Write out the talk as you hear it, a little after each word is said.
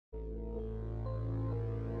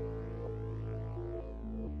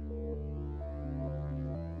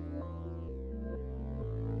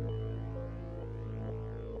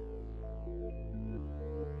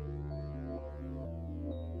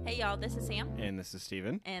y'all, this is Sam. And this is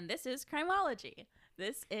Steven. And this is Crimology.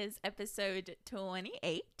 This is episode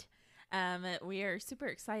 28. We are super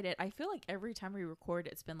excited. I feel like every time we record,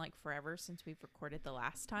 it's been like forever since we've recorded the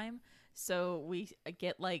last time. So we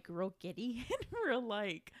get like real giddy and we're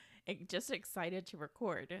like just excited to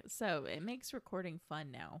record. So it makes recording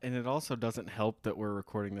fun now. And it also doesn't help that we're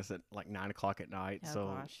recording this at like 9 o'clock at night. Oh,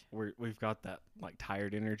 so gosh. we've got that like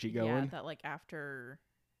tired energy going. Yeah, that like after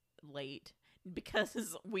late.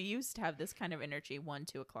 Because we used to have this kind of energy 1,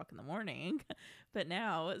 2 o'clock in the morning. But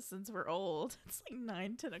now, since we're old, it's like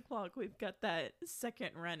 9, 10 o'clock. We've got that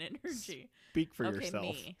second run energy. Speak for okay, yourself.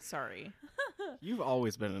 Me. Sorry. You've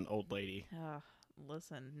always been an old lady.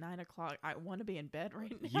 Listen, 9 o'clock. I want to be in bed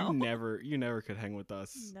right now. You never could hang with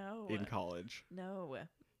us in college. No.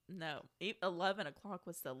 11 o'clock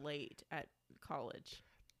was the late at college.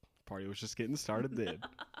 Party was just getting started then.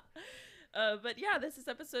 But yeah, this is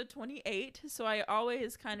episode 28. So I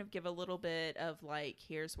always kind of give a little bit of like,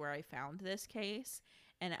 here's where I found this case.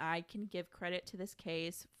 And I can give credit to this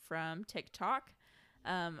case from TikTok.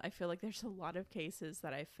 I feel like there's a lot of cases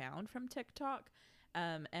that I found from TikTok.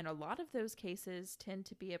 And a lot of those cases tend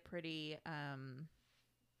to be a pretty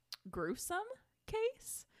gruesome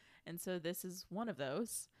case. And so this is one of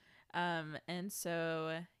those. And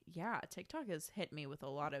so, yeah, TikTok has hit me with a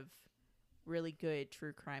lot of really good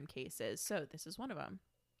true crime cases. So this is one of them.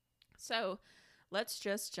 So let's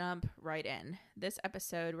just jump right in. This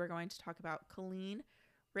episode, we're going to talk about Colleen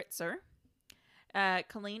Ritzer.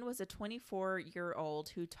 Colleen was a 24-year-old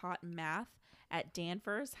who taught math at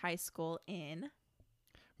Danvers High School in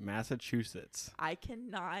Massachusetts. I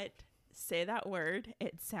cannot say that word.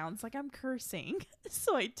 It sounds like I'm cursing.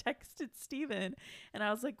 So I texted Steven and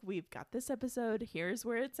I was like, we've got this episode. Here's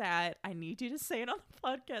where it's at. I need you to say it on the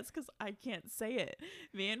podcast because I can't say it.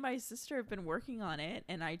 Me and my sister have been working on it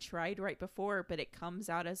and I tried right before, but it comes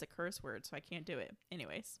out as a curse word. So I can't do it.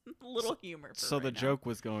 Anyways, a little humor. So the joke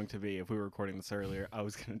was going to be, if we were recording this earlier, I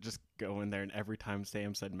was going to just go in there and every time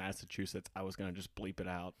Sam said Massachusetts, I was going to just bleep it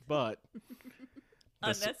out. But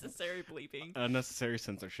unnecessary bleeping. Unnecessary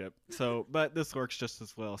censorship. So, but this works just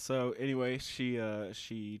as well. So anyway,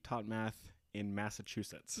 she taught math in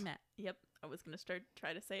Massachusetts. Yep. I was going to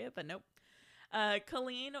try to say it, but nope.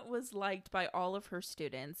 Colleen was liked by all of her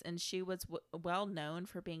students, and she was well known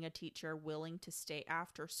for being a teacher willing to stay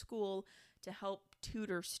after school to help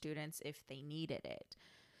tutor students if they needed it.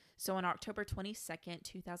 So on October 22nd,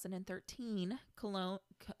 2013,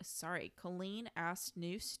 Colleen asked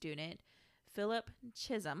new student Philip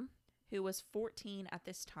Chisholm, who was 14 at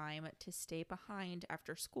this time, to stay behind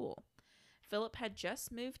after school. Philip had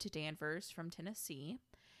just moved to Danvers from Tennessee,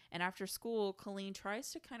 and after school, Colleen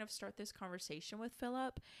tries to kind of start this conversation with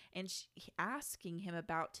Philip and asking him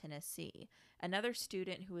about Tennessee. Another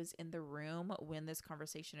student who was in the room when this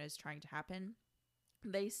conversation is trying to happen,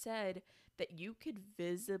 they said that you could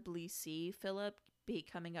visibly see Philip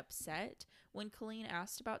becoming upset when Colleen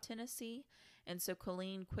asked about Tennessee. And so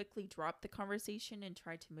Colleen quickly dropped the conversation and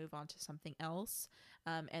tried to move on to something else.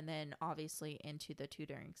 And then obviously into the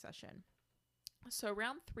tutoring session. So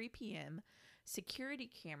around 3 p.m., security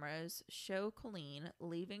cameras show Colleen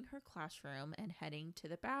leaving her classroom and heading to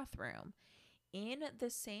the bathroom. In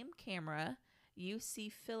the same camera, you see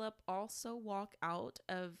Philip also walk out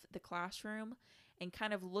of the classroom and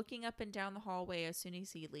kind of looking up and down the hallway as soon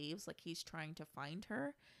as he leaves, like he's trying to find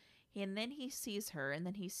her. And then he sees her, and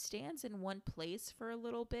then he stands in one place for a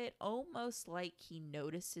little bit, almost like he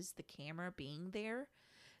notices the camera being there.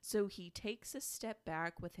 So he takes a step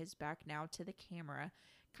back with his back now to the camera,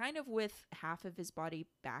 kind of with half of his body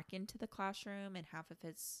back into the classroom and half of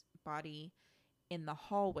his body in the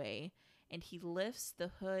hallway. And he lifts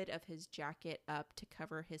the hood of his jacket up to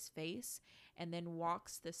cover his face and then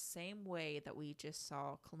walks the same way that we just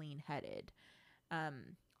saw Colleen headed.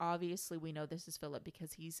 Obviously, we know this is Philip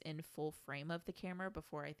because he's in full frame of the camera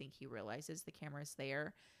before I think he realizes the camera's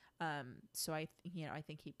there. So I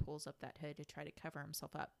think he pulls up that hood to try to cover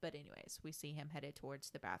himself up. But anyways, we see him headed towards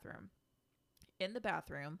the bathroom. In the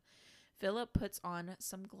bathroom, Philip puts on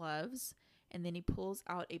some gloves and then he pulls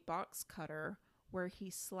out a box cutter where he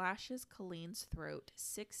slashes Colleen's throat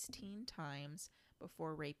 16 times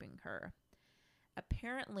before raping her.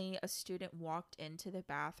 Apparently, a student walked into the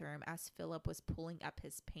bathroom as Philip was pulling up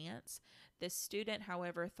his pants. This student,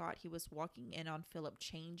 however, thought he was walking in on Philip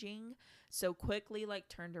changing, so quickly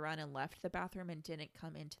turned around and left the bathroom and didn't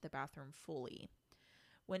come into the bathroom fully.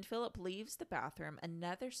 When Philip leaves the bathroom,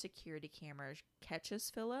 another security camera catches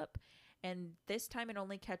Philip, and this time it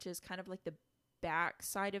only catches kind of like the back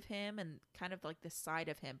side of him and kind of like the side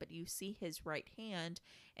of him, but you see his right hand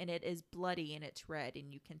and it is bloody and it's red,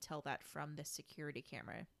 and you can tell that from the security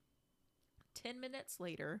camera. 10 minutes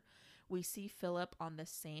later, we see Philip on the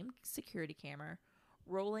same security camera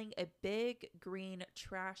rolling a big green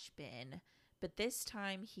trash bin, but this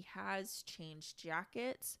time he has changed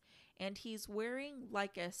jackets and he's wearing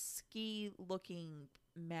like a ski looking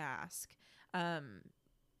mask.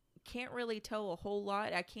 Can't really tell a whole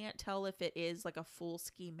lot. I can't tell if it is like a full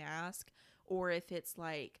ski mask or if it's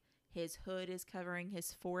like his hood is covering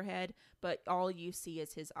his forehead, but all you see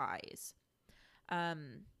is his eyes.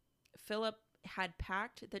 Philip had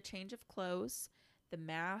packed the change of clothes, the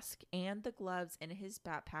mask, and the gloves in his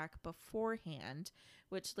backpack beforehand,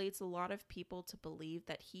 which leads a lot of people to believe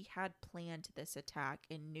that he had planned this attack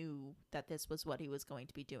and knew that this was what he was going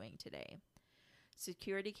to be doing today.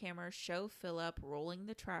 Security cameras show Philip rolling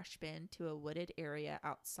the trash bin to a wooded area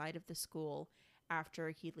outside of the school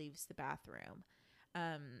after he leaves the bathroom.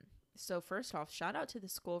 So first off, shout out to the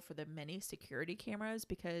school for the many security cameras,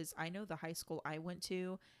 because I know the high school I went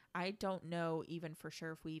to, I don't know even for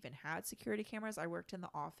sure if we even had security cameras. I worked in the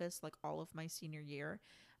office like all of my senior year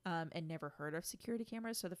and never heard of security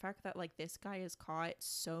cameras. So the fact that like this guy is caught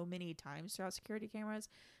so many times throughout security cameras,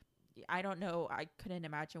 I don't know. I couldn't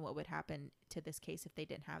imagine what would happen to this case if they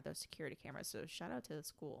didn't have those security cameras. So shout out to the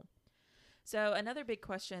school. So another big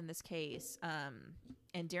question in this case,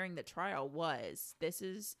 and during the trial was,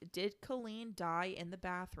 did Colleen die in the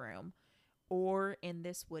bathroom or in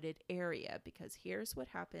this wooded area? Because here's what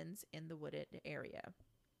happens in the wooded area.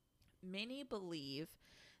 Many believe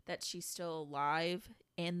that she's still alive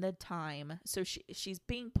in the time. So she's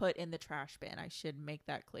being put in the trash bin. I should make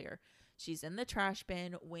that clear. She's in the trash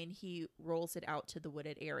bin when he rolls it out to the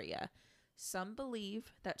wooded area. Some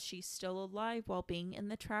believe that she's still alive while being in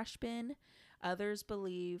the trash bin. Others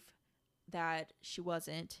believe that she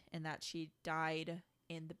wasn't and that she died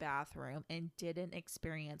in the bathroom and didn't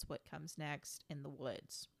experience what comes next in the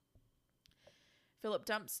woods.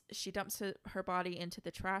 She dumps her body into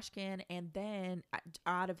the trash can and then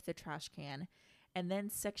out of the trash can, and then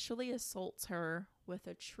sexually assaults her with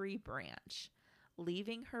a tree branch,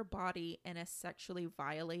 leaving her body in a sexually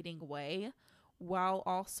violating way, while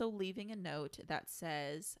also leaving a note that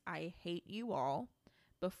says, "I hate you all,"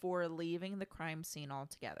 before leaving the crime scene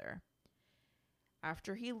altogether.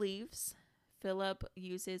 After he leaves, Philip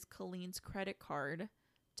uses Colleen's credit card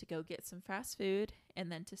to go get some fast food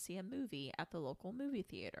and then to see a movie at the local movie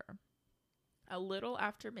theater. A little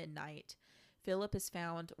after midnight, Philip is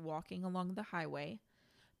found walking along the highway.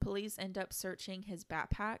 Police end up searching his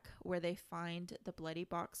backpack, where they find the bloody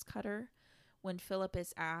box cutter. When Philip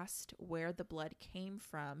is asked where the blood came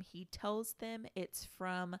from, he tells them it's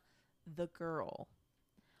from the girl.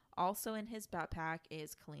 Also in his backpack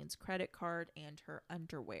is Colleen's credit card and her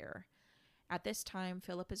underwear. At this time,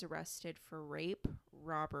 Philip is arrested for rape,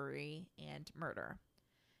 robbery, and murder.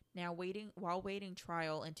 Now, while waiting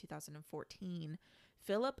trial in 2014,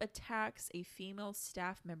 Philip attacks a female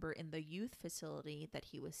staff member in the youth facility that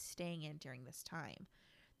he was staying in during this time.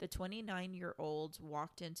 The 29-year-old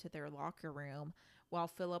walked into their locker room while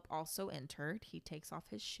Philip also entered. He takes off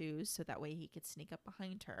his shoes so that way he could sneak up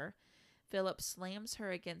behind her. Philip slams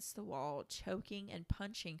her against the wall, choking and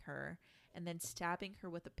punching her, and then stabbing her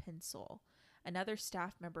with a pencil. Another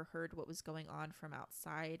staff member heard what was going on from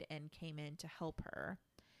outside and came in to help her.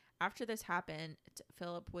 After this happened,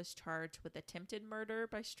 Philip was charged with attempted murder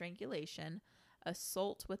by strangulation,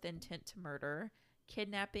 assault with intent to murder,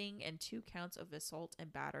 kidnapping, and 2 counts of assault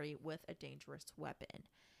and battery with a dangerous weapon.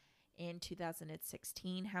 In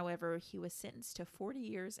 2016, however, he was sentenced to 40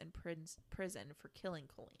 years in prison for killing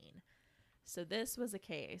Colleen. So this was a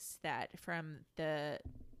case that, from the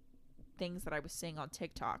things that I was seeing on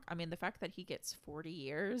TikTok, I mean, the fact that he gets 40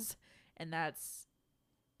 years and that's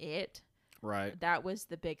it. Right. That was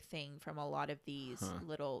the big thing from a lot of these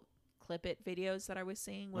little clip it videos that I was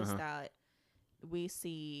seeing, was that we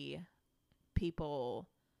see people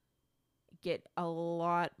get a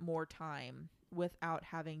lot more time without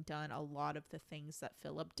having done a lot of the things that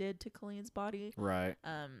Philip did to Colleen's body. Right.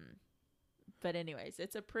 But anyways,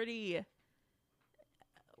 it's a pretty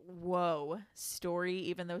story.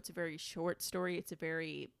 Even though it's a very short story, it's a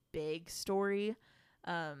very big story.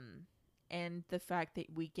 And the fact that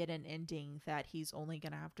we get an ending that he's only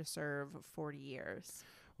going to have to serve 40 years.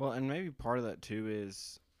 Well, and maybe part of that too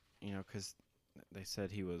is, because they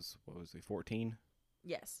said he was, 14?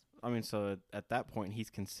 Yes. I mean, so at that point, he's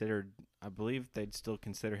considered, I believe they'd still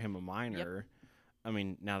consider him a minor. Yep. I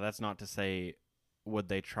mean, now that's not to say, would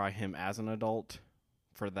they try him as an adult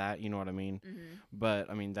for that? You know what I mean? Mm-hmm. But,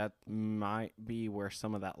 I mean, that might be where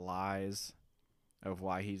some of that lies of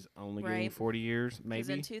why he's only getting 40 years, maybe. Because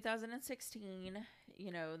in 2016,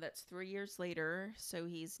 that's 3 years later, so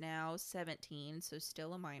he's now 17, so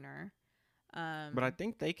still a minor. But I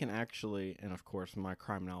think they can actually, and of course my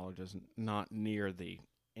crime knowledge is not near the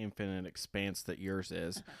infinite expanse that yours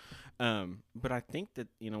is. But I think that,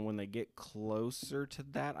 when they get closer to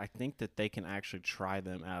that, I think that they can actually try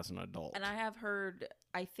them as an adult. And I have heard,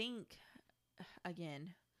 I think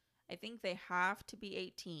they have to be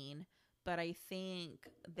 18, but I think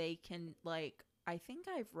they can, I think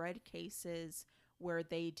I've read cases where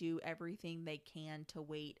they do everything they can to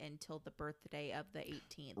wait until the birthday of the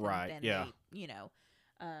 18th. Right, And then yeah. they,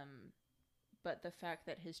 but the fact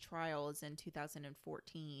that his trial is in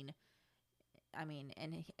 2014, I mean,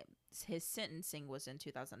 and his sentencing was in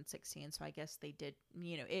 2016, so I guess they did,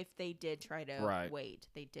 if they did try to wait,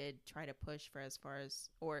 they did try to push for as far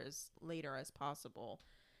as, or as later as possible.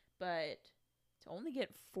 But to only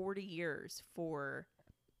get 40 years for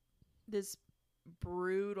this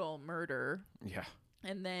brutal murder. Yeah.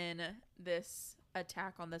 And then this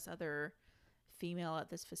attack on this other female at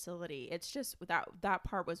this facility. It's just, that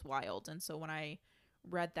part was wild. And so when I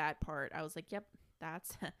read that part, I was like, yep,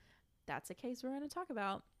 that's a case we're going to talk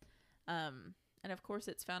about. And of course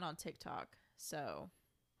it's found on TikTok. So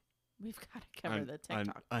we've got to cover the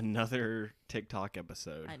TikTok. Another TikTok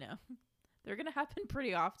episode. I know. They're going to happen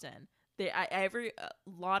pretty often. A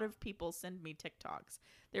lot of people send me TikToks.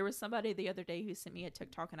 There was somebody the other day who sent me a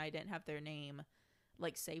TikTok and I didn't have their name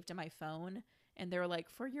saved in my phone, and they were like,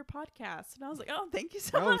 for your podcast, and I was like, oh, thank you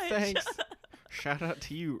so much. Thanks. Shout out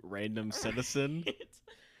to you, random citizen.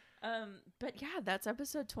 But yeah, that's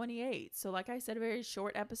episode 28. So like I said, a very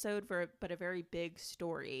short episode but a very big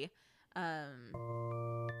story. And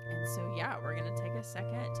so yeah, we're gonna take a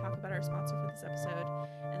second, talk about our sponsor for this episode,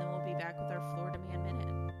 and then we'll be back with our Florida Man Minute.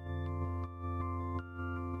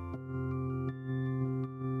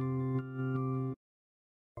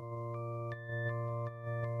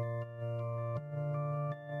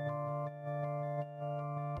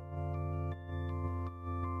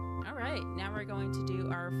 Now we're going to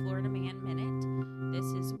do our Florida Man Minute. This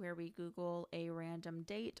is where we Google a random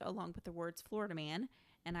date along with the words Florida Man,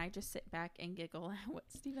 and I just sit back and giggle at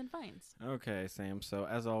what Steven finds. Okay, Sam. So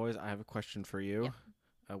as always, I have a question for you.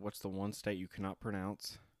 Yep. What's the one state you cannot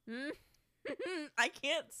pronounce? I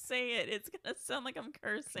can't say it. It's going to sound like I'm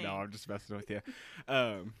cursing. No, I'm just messing with you.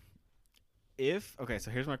 So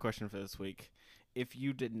here's my question for this week. If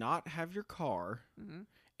you did not have your car... Mm-hmm.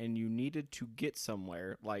 and you needed to get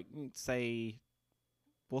somewhere, we'll say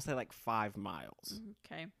 5 miles.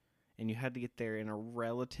 Okay. And you had to get there in a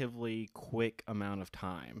relatively quick amount of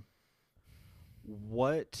time.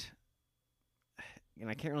 And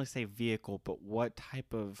I can't really say vehicle, but what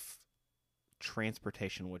type of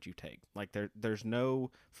transportation would you take? There's no,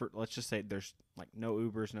 let's just say there's no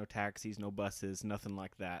Ubers, no taxis, no buses, nothing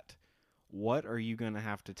like that. What are you going to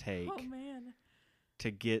have to take? Oh, man. To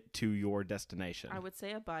get to your destination? I would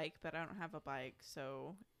say a bike, but I don't have a bike,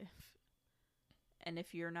 so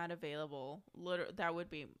if you're not available,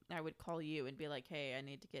 I would call you and be like, hey, I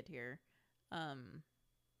need to get here. But I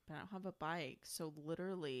don't have a bike, so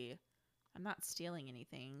literally I'm not stealing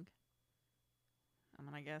anything.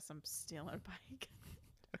 I guess I'm stealing a bike.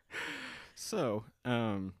 So,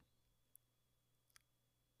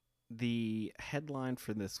 the headline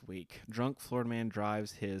for this week: drunk Florida man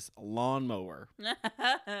drives his lawnmower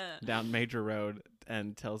down Major Road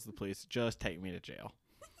and tells the police, just take me to jail.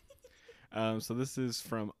 So this is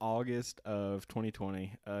from August of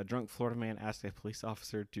 2020. A drunk Florida man asked a police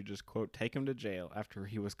officer to just, quote, take him to jail after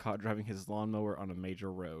he was caught driving his lawnmower on a major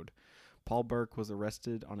road. Paul Burke was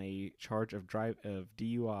arrested on a charge of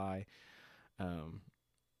DUI.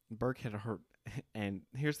 Burke had and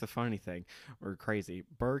here's the funny thing, or crazy,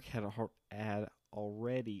 Burke had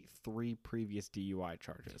already 3 previous DUI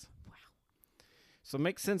charges. Wow. So it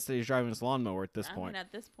makes sense that he's driving his lawnmower at this point.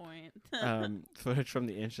 At this point. Footage from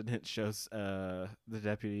the incident shows the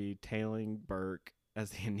deputy tailing Burke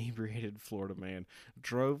as the inebriated Florida man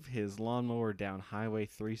drove his lawnmower down Highway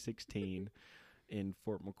 316 in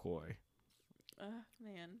Fort McCoy.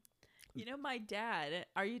 Man. My dad...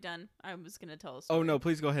 Are you done? I was going to tell a story. Oh, no,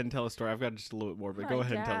 please go ahead and tell a story. I've got just a little bit more, but go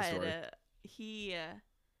ahead and tell a story.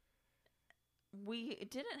 We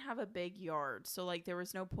didn't have a big yard, so, there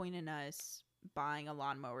was no point in us buying a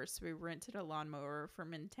lawnmower, so we rented a lawnmower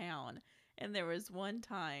from in town. And there was one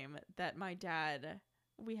time that my dad...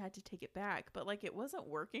 we had to take it back, but it wasn't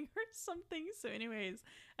working or something. So anyways,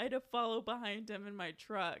 I had to follow behind him in my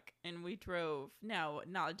truck, and we drove, now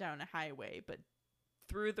not down a highway, but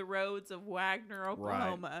through the roads of Wagner,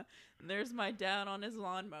 Oklahoma. Right. And there's my dad on his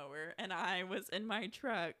lawnmower, and I was in my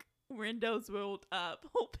truck, windows rolled up,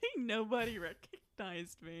 hoping nobody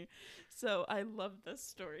recognized me. So I love this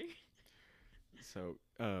story. So,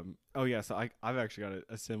 so I've actually got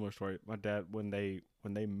a similar story. My dad, when they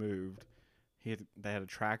moved, they had a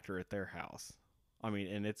tractor at their house. I mean,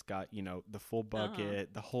 and it's got, the full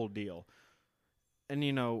bucket, the whole deal. And,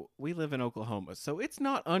 we live in Oklahoma, so it's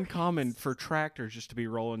not uncommon for tractors just to be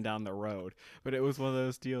rolling down the road. But it was one of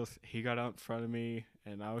those deals. He got out in front of me,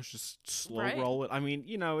 and I was just slow rolling. I mean,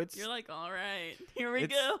 it's... You're like, all right, here we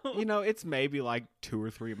go. It's maybe like 2 or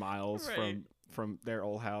 3 miles from their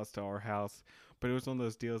old house to our house. But it was one of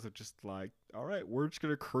those deals of just like, all right, we're just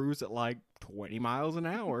going to cruise at like 20 miles an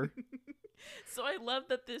hour. So I love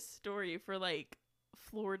that this story for like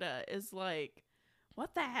Florida is like,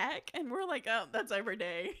 what the heck? And we're like, oh, that's every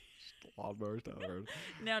day. Lawnmowers down the road.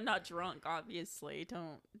 Now, not drunk, obviously.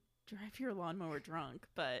 Don't drive your lawnmower drunk,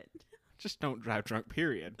 but... Just don't drive drunk,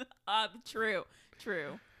 period. True.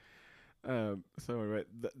 So anyway,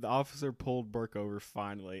 the officer pulled Burke over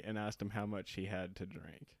finally and asked him how much he had to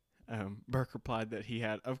drink. Burke replied that he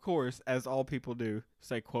had, of course, as all people do,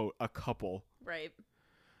 say, quote, a couple. Right.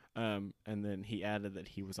 And then he added that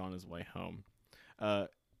he was on his way home.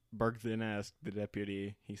 Burke then asked the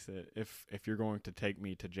deputy, he said, if you're going to take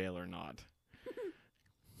me to jail or not.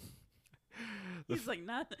 He's like,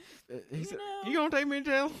 not. He said, you going to take me to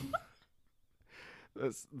jail?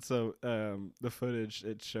 So the footage,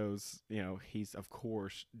 it shows, he's, of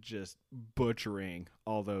course, just butchering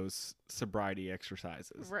all those sobriety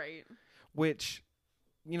exercises. Right. Which,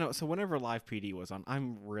 so whenever Live PD was on,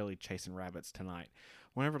 I'm really chasing rabbits tonight.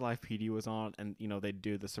 Whenever Live PD was on and, they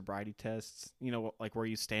do the sobriety tests, like where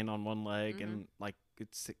you stand on one leg and like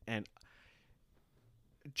and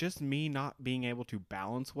just me not being able to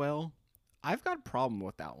balance well, I've got a problem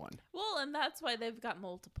with that one. Well, and that's why they've got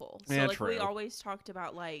multiple. So yeah, like true. We always talked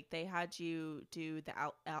about, like they had you do the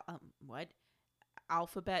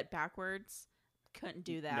alphabet backwards. Couldn't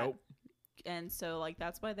do that. Nope. And so like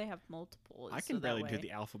that's why they have multiple. I can barely do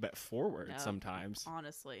the alphabet forward sometimes.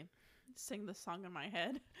 Honestly, sing the song in my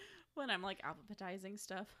head when I'm like alphabetizing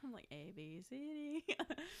stuff. I'm like A B C D.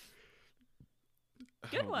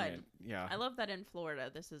 Good one. Man. Yeah. I love that in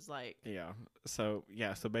Florida. This is like... Yeah. So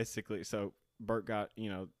basically, Bert got,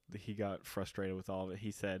 he got frustrated with all of it.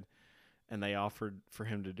 He said, and they offered for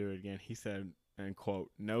him to do it again. He said, and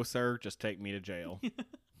quote, "No, sir, just take me to jail."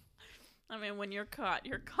 I mean, when you're caught,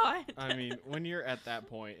 you're caught. I mean, when you're at that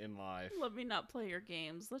point in life. Let me not play your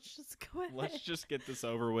games. Let's just go ahead. Let's just get this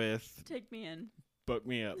over with. Take me in. Book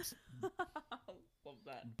me up. Love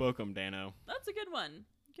that. Book 'em, Dano. That's a good one.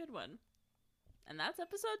 Good one. And that's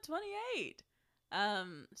episode 28.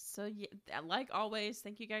 So yeah, like always,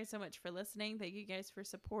 thank you guys so much for listening. Thank you guys for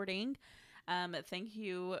supporting. Thank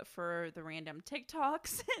you for the random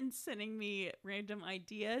TikToks and sending me random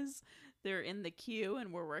ideas. They're in the queue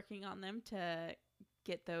and we're working on them to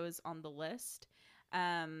get those on the list.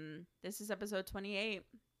 This is episode 28.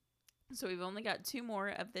 So we've only got 2 more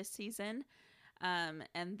of this season.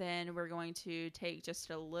 And then we're going to take just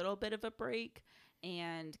a little bit of a break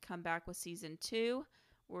and come back with season 2.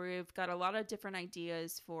 We've got a lot of different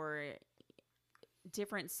ideas for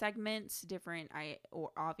different segments,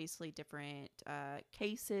 obviously different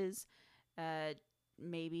cases,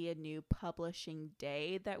 maybe a new publishing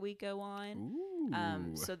day that we go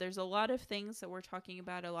on. So there's a lot of things that we're talking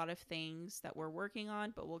about, a lot of things that we're working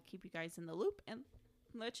on, but we'll keep you guys in the loop and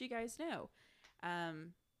let you guys know.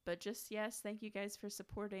 But just, yes, thank you guys for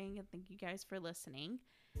supporting and thank you guys for listening.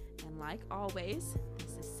 And like always,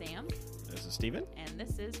 this is Sam. This is Steven. And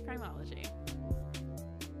this is Crimology.